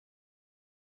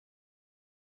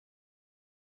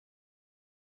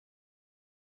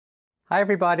Hi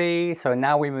everybody! So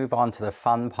now we move on to the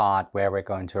fun part where we're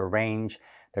going to arrange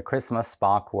the Christmas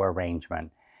sparkle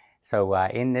arrangement. So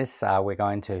in this we're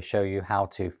going to show you how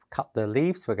to cut the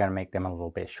leaves. We're going to make them a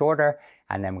little bit shorter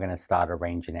and then we're going to start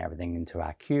arranging everything into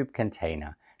our cube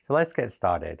container. So let's get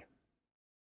started.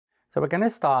 So we're going to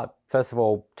start, first of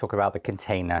all, talk about the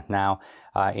container. Now,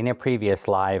 in a previous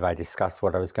live, I discussed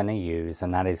what I was going to use,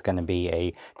 and that is going to be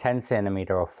a 10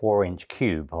 centimeter or 4-inch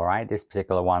cube, all right? This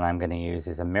particular one I'm going to use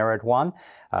is a mirrored one,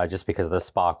 just because of the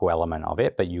sparkle element of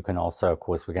it, but you can also, of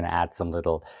course, we're going to add some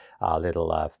little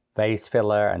vase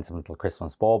filler and some little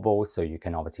Christmas baubles, so you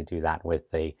can obviously do that with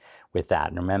that.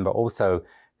 And remember also,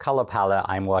 color palette,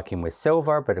 I'm working with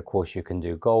silver, but of course you can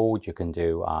do gold, you can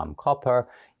do copper,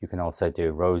 you can also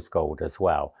do rose gold as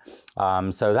well.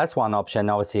 So that's one option.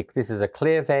 Obviously this is a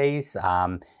clear vase,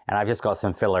 and I've just got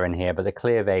some filler in here, but the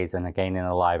clear vase, and again in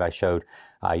the live I showed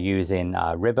using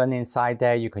ribbon inside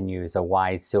there. You can use a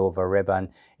wide silver ribbon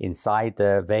inside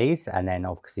the vase, and then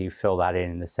obviously you fill that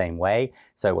in the same way,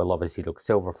 so it will obviously look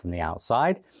silver from the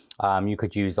outside. You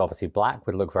could use obviously black,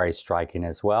 would look very striking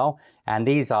as well. And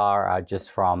these are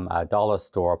just from a dollar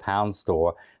store, pound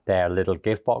store. They're little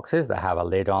gift boxes that have a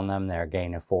lid on them. They're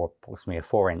again approximately a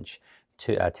 4-inch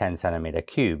to a 10 centimeter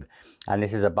cube. And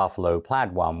this is a buffalo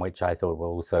plaid one, which I thought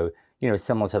will also, you know,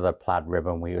 similar to the plaid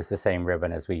ribbon. We use the same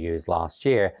ribbon as we used last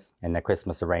year in the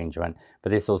Christmas arrangement,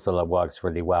 but this also works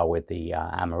really well with the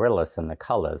amaryllis and the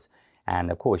colors.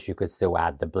 And of course you could still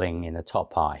add the bling in the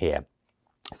top part here.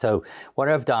 So what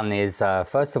I've done is,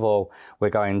 first of all, we're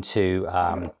going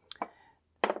to,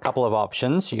 couple of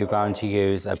options. You're going to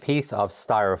use a piece of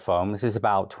styrofoam. This is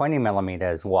about 20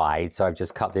 millimeters wide, so I've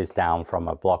just cut this down from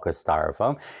a block of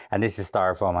styrofoam, and this is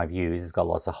styrofoam I've used. It's got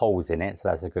lots of holes in it, so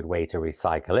that's a good way to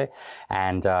recycle it.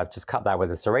 And just cut that with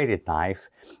a serrated knife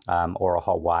or a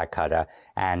hot wire cutter,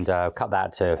 and cut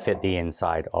that to fit the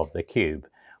inside of the cube.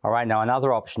 All right, now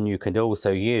another option you could also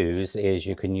use is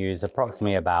you can use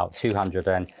approximately about 200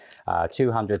 to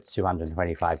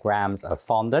 225 grams of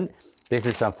fondant. This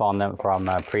is some fondant from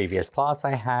a previous class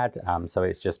I had, so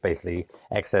it's just basically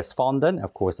excess fondant.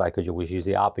 Of course, I could always use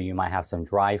it up, but you might have some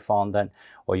dry fondant,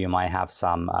 or you might have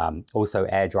some also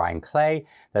air drying clay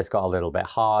that's got a little bit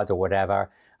hard or whatever.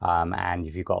 And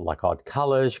if you've got like odd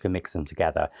colors, you can mix them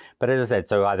together. But as I said,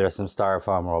 so either some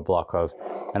styrofoam or a block of,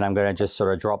 and I'm going to just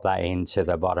sort of drop that into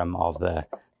the bottom of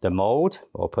the mold,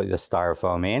 or put the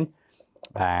styrofoam in,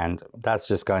 and that's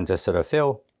just going to sort of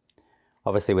fill.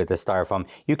 Obviously with the styrofoam,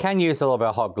 you can use a little bit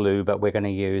of hot glue, but we're going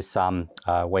to use some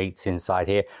weights inside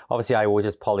here. Obviously I will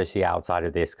just polish the outside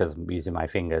of this because I'm using my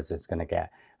fingers, it's going to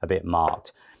get a bit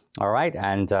marked. All right,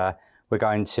 and we're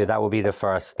going to, that will be the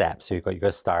first step. So you've got your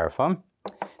styrofoam.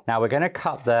 Now we're going to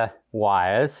cut the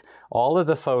wires. All of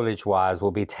the foliage wires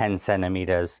will be 10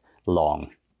 centimeters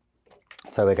long.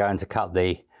 So we're going to cut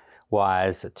the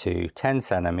wires to 10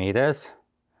 centimeters.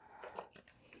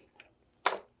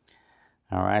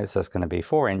 All right, so it's going to be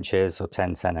 4 inches or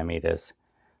 10 centimeters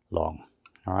long.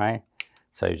 All right,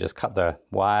 so you just cut the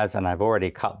wires, and I've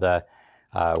already cut the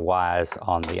wires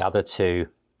on the other two.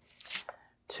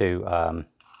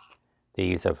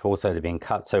 These have also been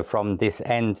cut. So from this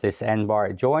end bar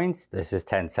it joins, this is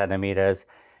 10 centimeters,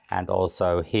 and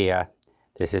also here,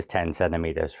 this is 10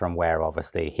 centimeters from where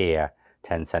obviously here,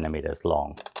 10 centimeters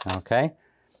long. Okay,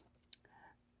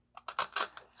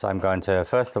 so I'm going to,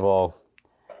 first of all,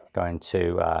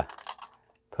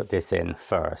 put this in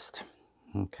first.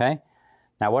 Okay,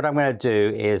 now what I'm going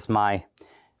to do is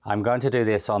I'm going to do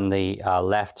this on the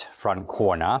left front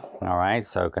corner. All right,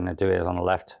 so I'm going to do it on the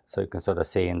left so you can sort of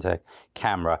see into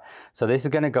camera. So this is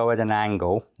going to go at an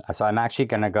angle. So I'm actually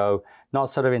going to go not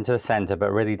sort of into the center,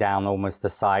 but really down almost the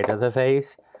side of the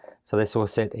vase. So this will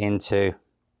sit into,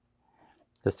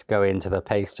 just go into the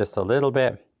paste just a little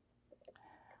bit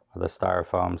of the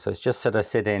styrofoam. So it's just sort of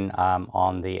sitting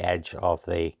on the edge of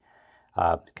the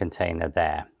container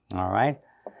there. All right,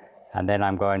 and then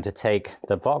I'm going to take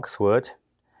the boxwood.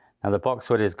 Now the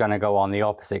boxwood is going to go on the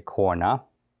opposite corner.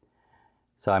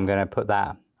 So I'm going to put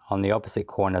that on the opposite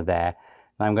corner there.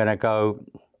 And I'm going to go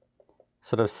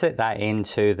sort of sit that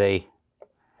into the,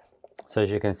 so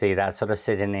as you can see, that's sort of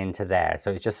sitting into there.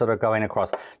 So it's just sort of going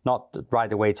across, not right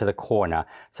the way to the corner.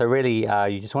 So really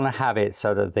you just want to have it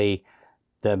so that the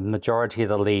majority of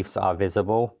the leaves are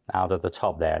visible out of the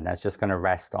top there. And that's just going to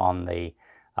rest on the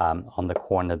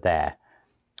corner there.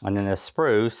 And then the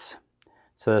spruce,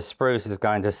 so the spruce is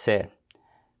going to sit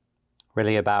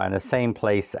really about in the same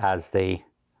place as the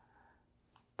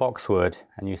boxwood,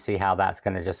 and you see how that's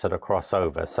going to just sort of cross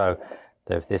over. So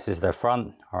this is the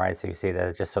front, all right, so you see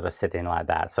they're just sort of sitting like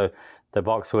that. So the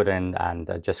boxwood and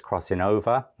just crossing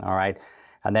over, all right.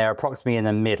 and they're approximately in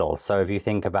the middle. So if you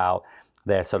think about,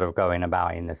 they're sort of going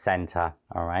about in the center,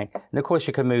 all right? And of course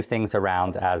you can move things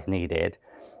around as needed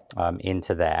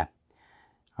into there.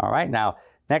 All right, now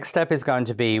next step is going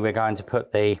to be, we're going to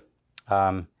put the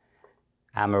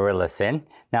amaryllis in.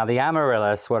 Now the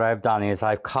amaryllis, what I've done is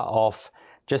I've cut off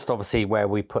just obviously where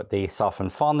we put the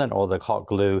softened fondant or the hot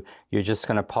glue. You're just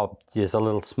going to pop, there's a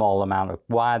little small amount of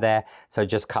wire there, so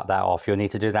just cut that off. You'll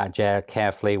need to do that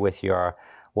carefully with your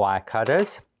wire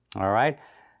cutters, all right?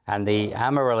 And the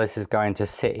amaryllis is going to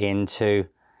sit into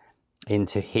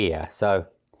here. So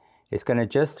it's going to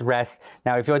just rest.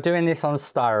 Now, if you're doing this on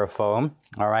styrofoam,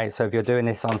 all right, so if you're doing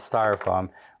this on styrofoam,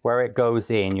 where it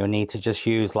goes in, you'll need to just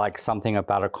use like something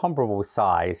about a comparable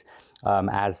size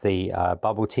as the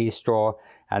bubble tea straw,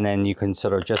 and then you can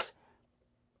sort of just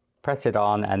press it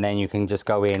on, and then you can just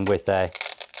go in with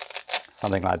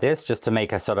something like this, just to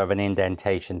make a sort of an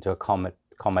indentation to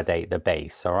accommodate the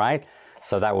base, all right?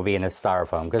 So that will be in a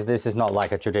styrofoam, because this is not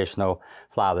like a traditional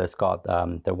flower that's got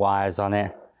the wires on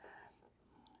it.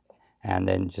 And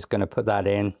then just going to put that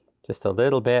in just a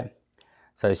little bit.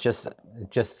 So it's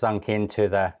just sunk into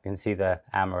the, you can see the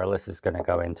amaryllis is going to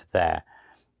go into there.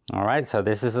 All right, so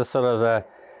this is a sort of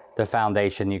the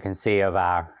foundation you can see of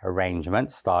our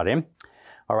arrangement starting.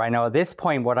 All right, now at this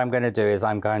point, what I'm going to do is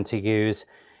I'm going to use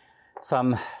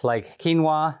some like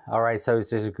quinoa. All right, so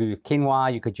it's just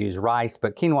quinoa, you could use rice,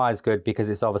 but quinoa is good because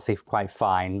it's obviously quite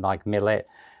fine, like millet.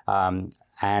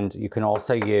 And you can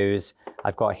also use,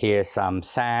 I've got here some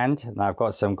sand, and I've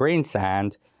got some green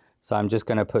sand. So I'm just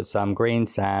going to put some green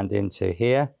sand into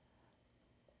here.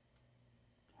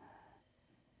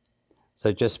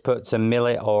 So just put some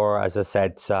millet, or as I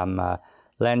said, some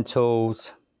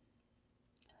lentils.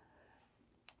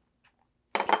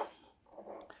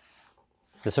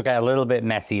 This will get a little bit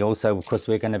messy also, because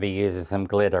we're going to be using some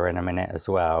glitter in a minute as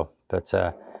well. But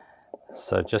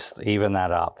so just even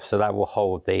that up. So that will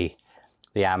hold the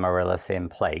amaryllis in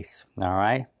place, all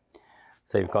right?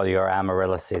 So you've got your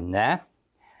amaryllis in there.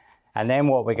 And then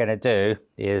what we're going to do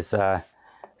is,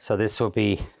 so this will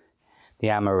be the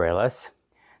amaryllis.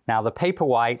 Now the paper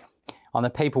white, on the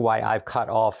paper white I've cut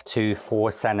off to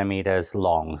 4 centimeters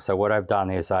long. So what I've done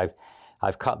is I've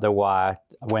cut the wire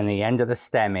when the end of the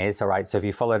stem is, all right? So if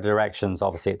you follow the directions,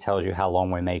 obviously it tells you how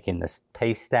long we're making this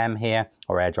paste stem here,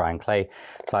 or air drying clay.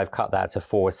 So I've cut that to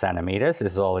 4 centimeters.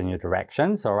 This is all in your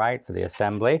directions, all right, for the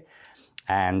assembly.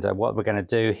 And what we're going to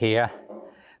do here,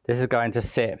 this is going to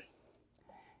sit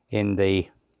in the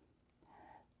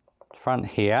front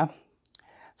here.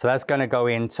 So that's going to go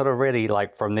in sort of really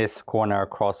like from this corner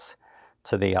across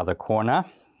to the other corner,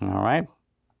 all right?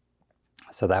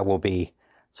 So that will be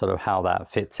sort of how that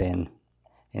fits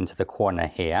into the corner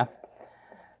here,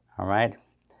 all right?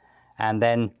 And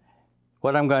then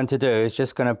what I'm going to do is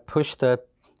just going to push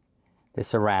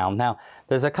this around. Now,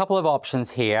 there's a couple of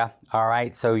options here, all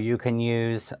right? So you can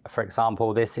use, for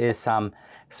example, this is some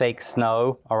fake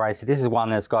snow, all right? So this is one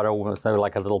that's got almost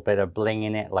like a little bit of bling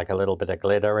in it, like a little bit of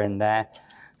glitter in there.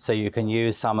 So you can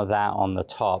use some of that on the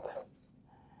top.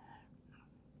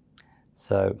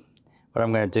 So what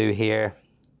I'm going to do here,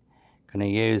 I'm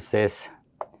going to use this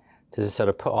to just sort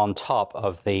of put on top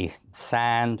of the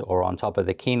sand or on top of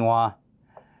the quinoa.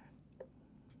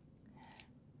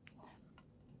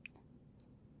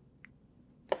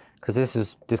 Because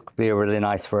this could be really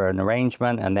nice for an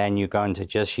arrangement, and then you're going to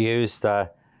just use so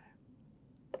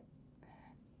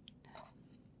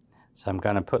I'm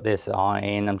going to put this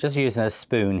in. I'm just using a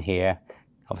spoon here.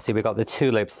 Obviously we've got the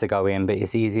tulips to go in, but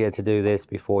it's easier to do this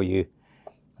before and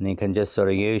you can just sort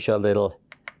of use your little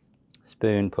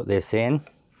spoon, put this in.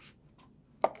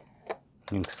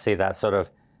 You can see that sort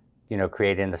of, you know,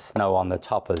 creating the snow on the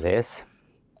top of this.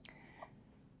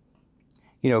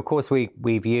 You know, of course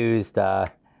we've used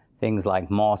things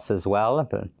like moss as well,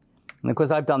 and of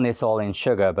course I've done this all in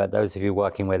sugar, but those of you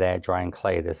working with air drying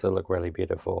clay, this will look really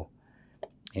beautiful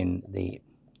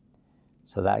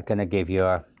so that's going to give you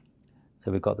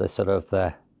so we've got this sort of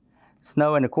the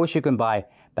snow, and of course you can buy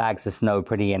bags of snow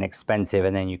pretty inexpensive,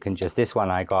 and then you can just, this one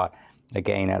I got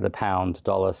again at the pound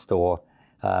dollar store,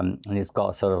 and it's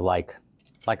got sort of like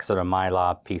sort of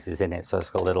mylar pieces in it, so it's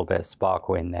got a little bit of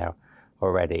sparkle in there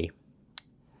already.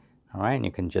 All right, and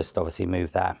you can just obviously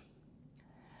move that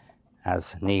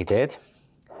as needed.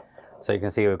 So you can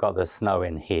see we've got the snow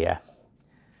in here.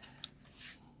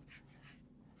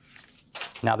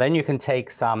 Now then you can take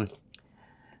some,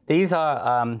 these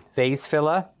are vase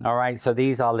filler, all right? So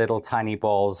these are little tiny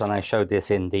balls, and I showed this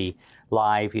in the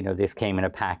live, you know, this came in a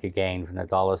pack again from the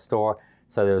dollar store.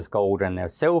 So there's gold and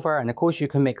there's silver, and of course you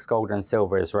can mix gold and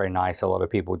silver, it's very nice. A lot of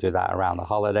people do that around the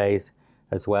holidays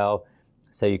as well.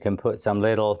 So you can put some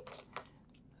little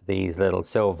these little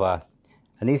silver,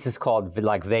 and this is called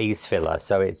like vase filler.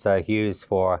 So it's used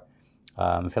for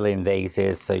filling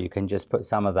vases. So you can just put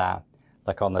some of that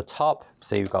like on the top.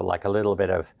 So you've got like a little bit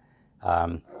of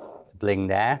bling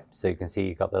there. So you can see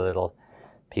you've got the little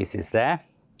pieces there.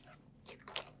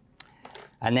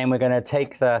 And then we're going to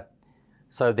take the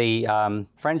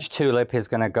French tulip is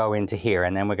going to go into here,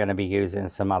 and then we're going to be using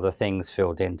some other things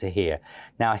filled into here.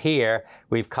 Now here,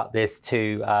 we've cut this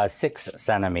to 6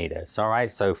 centimeters, all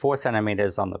right? So 4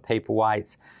 centimeters on the paper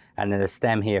whites, and then the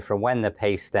stem here from when the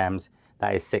paste stems,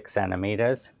 that is 6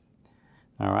 centimeters,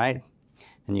 all right?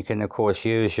 And you can, of course,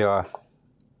 use your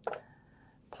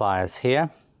pliers here,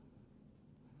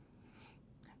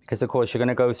 because, of course, you're going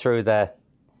to go through the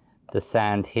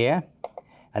sand here,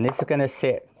 and this is going to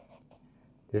sit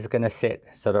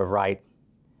sort of right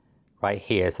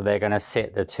here. So they're going to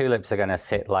sit, the tulips are going to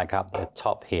sit like up the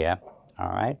top here, all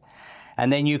right?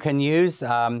 And then you can use,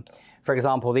 for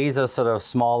example, these are sort of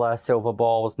smaller silver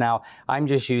balls. Now, I'm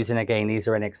just using, again, these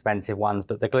are inexpensive ones,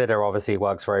 but the glitter obviously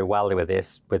works very well with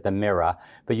this, with the mirror.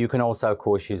 But you can also, of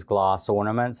course, use glass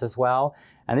ornaments as well.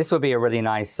 And this would be a really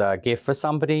nice gift for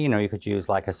somebody. You know, you could use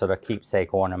like a sort of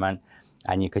keepsake ornament,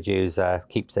 and you could use a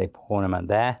keepsake ornament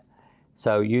there.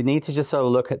 So you need to just sort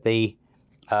of look at the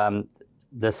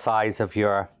size of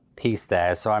your piece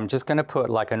there. So I'm just going to put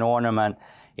like an ornament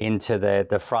into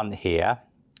the front here.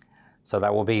 So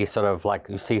that will be sort of like,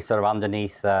 you see sort of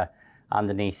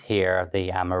underneath here,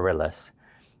 the amaryllis.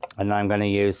 And I'm going to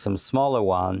use some smaller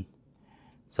one.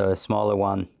 So a smaller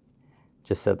one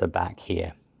just at the back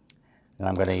here. And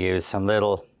I'm going to use some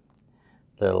little,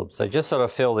 so just sort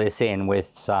of fill this in with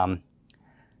some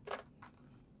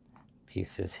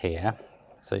pieces here.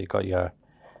 So you've got your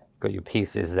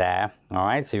pieces there, all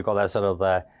right? So you've got that sort of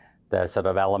the sort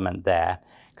of element there.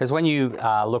 Because when you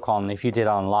look on, if you did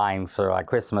online for like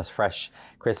fresh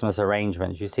Christmas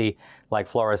arrangements, you see like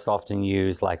florists often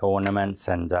use like ornaments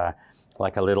and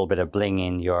like a little bit of bling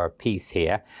in your piece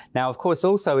here. Now, of course,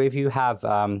 also if you have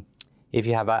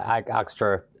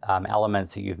extra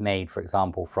elements that you've made, for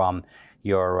example, from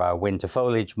your winter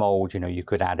foliage mold, you know, you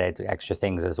could add extra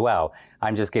things as well.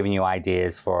 I'm just giving you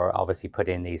ideas for obviously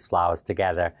putting these flowers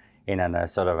together in a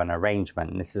sort of an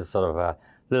arrangement. And this is sort of a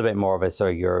little bit more of a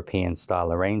sort of European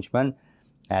style arrangement.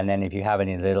 And then if you have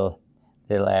any little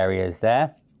areas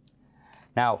there.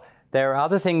 Now, there are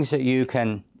other things that you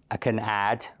can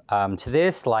add to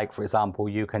this. Like, for example,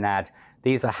 you can add,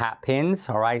 these are hat pins,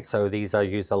 all right? So these are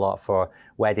used a lot for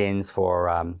weddings,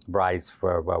 for brides,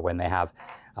 for when they have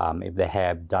their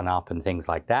hair done up and things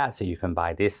like that. So you can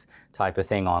buy this type of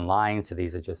thing online. So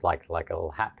these are just like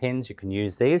little hat pins. You can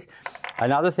use these.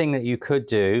 Another thing that you could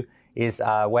do is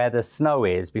where the snow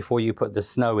is, before you put the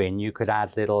snow in, you could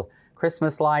add little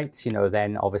Christmas lights. You know,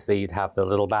 then obviously you'd have the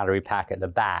little battery pack at the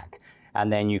back.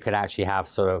 And then you could actually have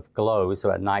sort of glow.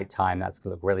 So at nighttime, that's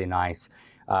going to look really nice.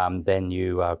 Then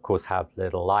you, of course, have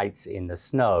little lights in the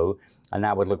snow. And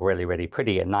that would look really, really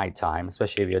pretty at nighttime,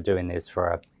 especially if you're doing this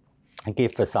for a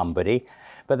gift for somebody.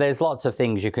 But there's lots of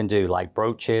things you can do, like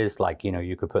brooches, like, you know,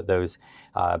 you could put those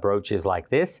brooches like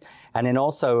this. And then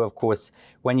also, of course,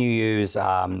 when you use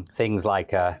things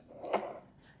like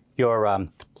your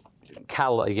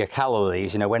calla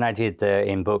lilies, you know, when I did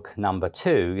in book number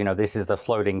 2, you know, this is the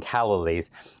floating calla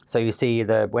lilies. So you see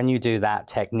when you do that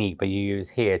technique, but you use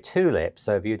here tulips.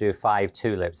 So if you do 5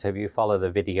 tulips, so if you follow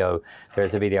the video,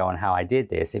 there's a video on how I did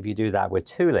this. If you do that with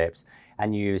tulips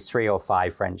and you use 3 or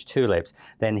 5 French tulips,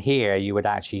 then here you would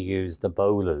actually use the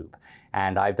bow loop.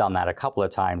 And I've done that a couple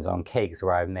of times on cakes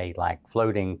where I've made like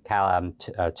floating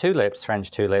tulips,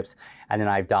 French tulips, and then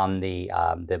I've done the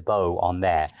bow on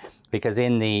there. Because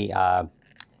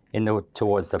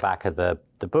towards the back of the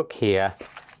book here,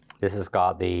 this has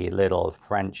got the little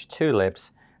French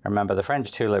tulips. Remember, the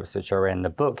French tulips which are in the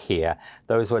book here,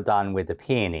 those were done with the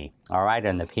peony, all right,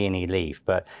 and the peony leaf.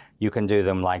 But you can do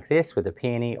them like this with the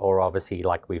peony, or obviously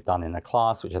like we've done in the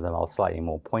class, which are the slightly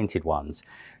more pointed ones.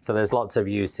 So there's lots of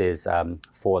uses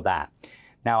for that.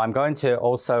 Now I'm going to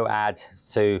also add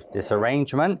to this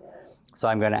arrangement. So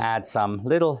I'm going to add some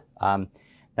little,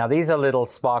 now these are little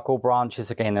sparkle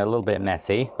branches. Again, they're a little bit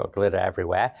messy, got glitter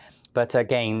everywhere. But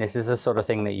again, this is the sort of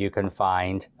thing that you can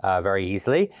find very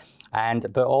easily.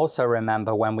 But also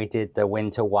remember when we did the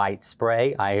winter white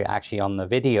spray, I actually on the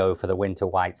video for the winter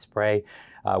white spray,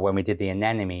 when we did the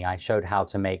anemone, I showed how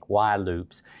to make wire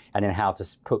loops and then how to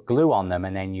put glue on them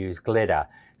and then use glitter.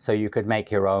 So you could make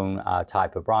your own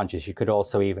type of branches. You could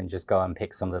also even just go and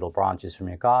pick some little branches from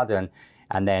your garden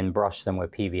and then brush them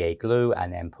with PVA glue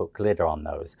and then put glitter on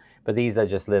those. But these are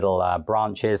just little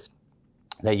branches.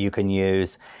 that you can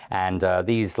use, and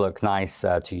these look nice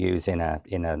to use in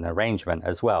an arrangement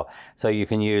as well. So you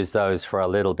can use those for a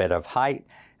little bit of height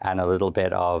and a little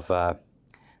bit of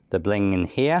the bling in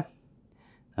here.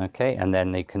 Okay, and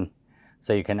then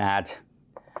you can add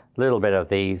a little bit of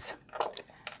these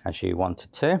as you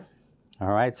wanted to. All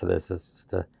right, so there's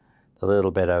just a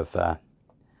little bit of,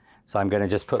 so I'm going to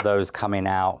just put those coming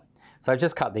out. So I've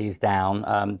just cut these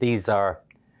down. These are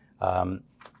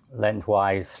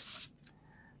lengthwise.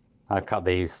 I've cut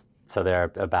these so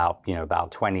they're about,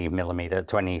 about 20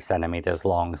 centimeters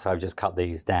long. So I've just cut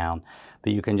these down.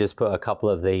 But you can just put a couple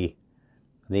of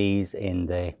these in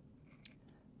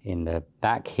the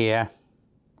back here.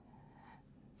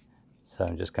 So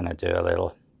I'm just going to do a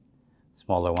little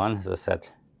smaller one. As I said,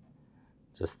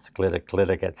 just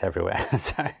glitter gets everywhere.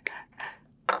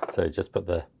 so just put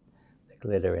the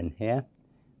glitter in here.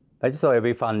 I just thought it'd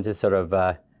be fun to sort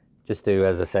of just do,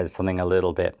 as I said, something a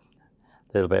little bit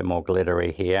more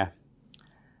glittery here,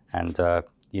 and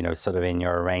sort of in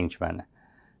your arrangement,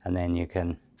 and then you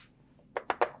can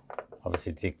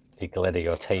obviously deglitter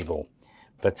your table.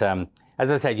 But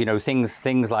as I said,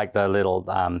 things like the little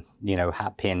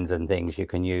hat pins and things, you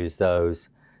can use those.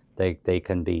 They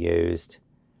can be used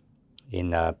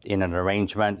in an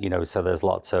arrangement. So there's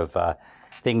lots of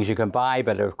things you can buy,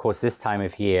 but of course this time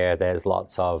of year there's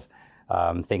lots of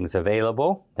things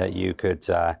available that you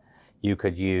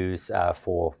could use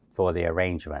for the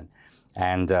arrangement.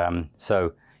 And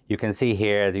so you can see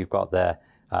here you've got the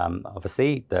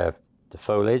obviously the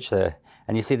foliage,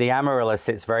 and you see the amaryllis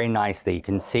sits very nicely. You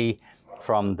can see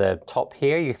from the top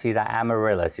here, you see that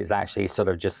amaryllis is actually sort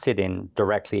of just sitting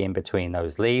directly in between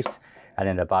those leaves, and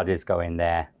then the bud is going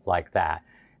there like that.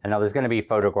 And now there's going to be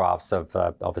photographs of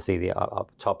obviously the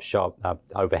up top shot,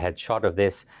 overhead shot of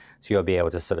this, so you'll be able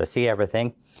to sort of see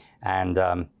everything, and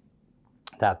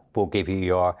that will give you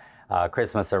your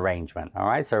Christmas arrangement. All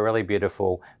right, so really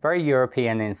beautiful, very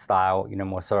European in style,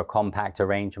 more sort of compact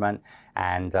arrangement,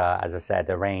 and as I said,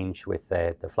 arranged with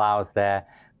the flowers there.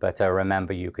 But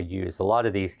remember, you could use a lot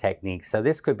of these techniques. So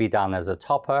this could be done as a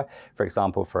topper, for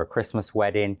example, for a Christmas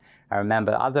wedding. And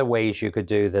remember, other ways you could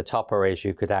do the topper is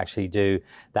you could actually do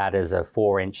that as a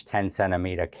 4-inch,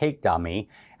 10-centimeter cake dummy.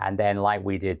 And then like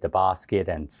we did the basket,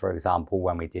 and for example,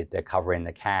 when we did the cover in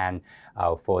the can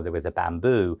with the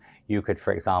bamboo, you could,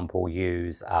 for example,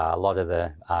 use a lot of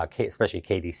the, especially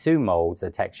Katy Sue molds, the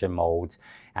texture molds,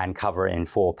 and cover it in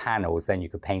 4 panels. Then you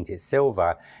could paint it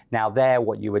silver. Now there,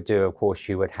 what you would do, of course,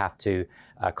 you would have to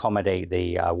accommodate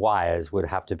the wires would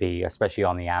have to be, especially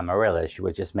on the amaryllis, you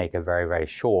would just make a very, very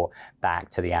short back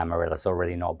to the amaryllis, or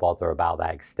really not bother about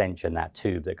that extension, that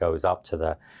tube that goes up to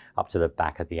the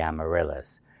back of the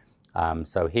amaryllis.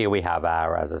 So here we have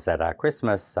our, as I said, our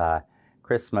Christmas,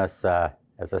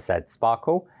 as I said,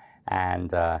 sparkle,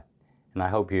 and I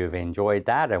hope you've enjoyed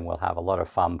that, and we'll have a lot of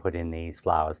fun putting these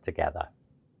flowers together.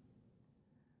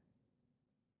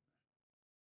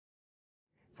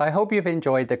 So I hope you've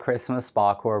enjoyed the Christmas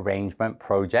Sparkle Arrangement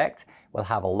project. We'll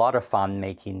have a lot of fun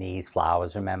making these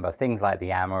flowers. Remember, things like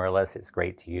the amaryllis, it's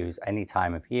great to use any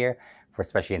time of year,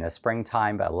 especially in the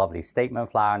springtime, but a lovely statement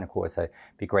flower. And of course, it'd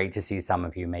be great to see some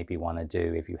of you maybe want to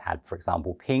do, if you had, for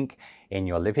example, pink in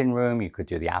your living room, you could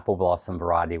do the apple blossom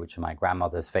variety, which is my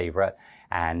grandmother's favorite,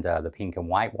 and the pink and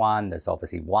white one. There's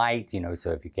obviously white,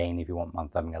 so if you want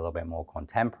something a little bit more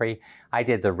contemporary. I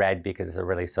did the red because it's a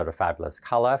really sort of fabulous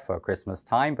color for Christmas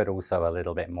time, but also a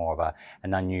little bit more of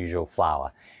an unusual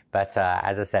flower. But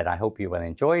as I said, I hope you will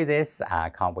enjoy this. I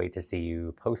can't wait to see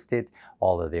you posted,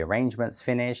 all of the arrangements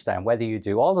finished, and whether you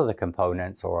do all of the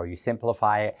components or you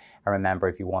simplify it. And remember,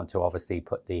 if you want to obviously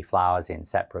put the flowers in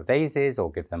separate vases or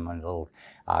give them a little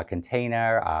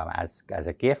container as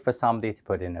a gift for somebody to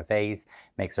put in a vase,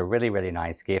 makes a really, really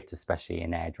nice gift, especially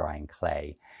in air drying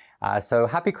clay. So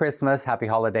happy Christmas, happy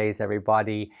holidays,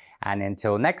 everybody. And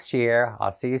until next year,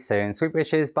 I'll see you soon. Sweet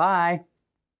wishes, bye.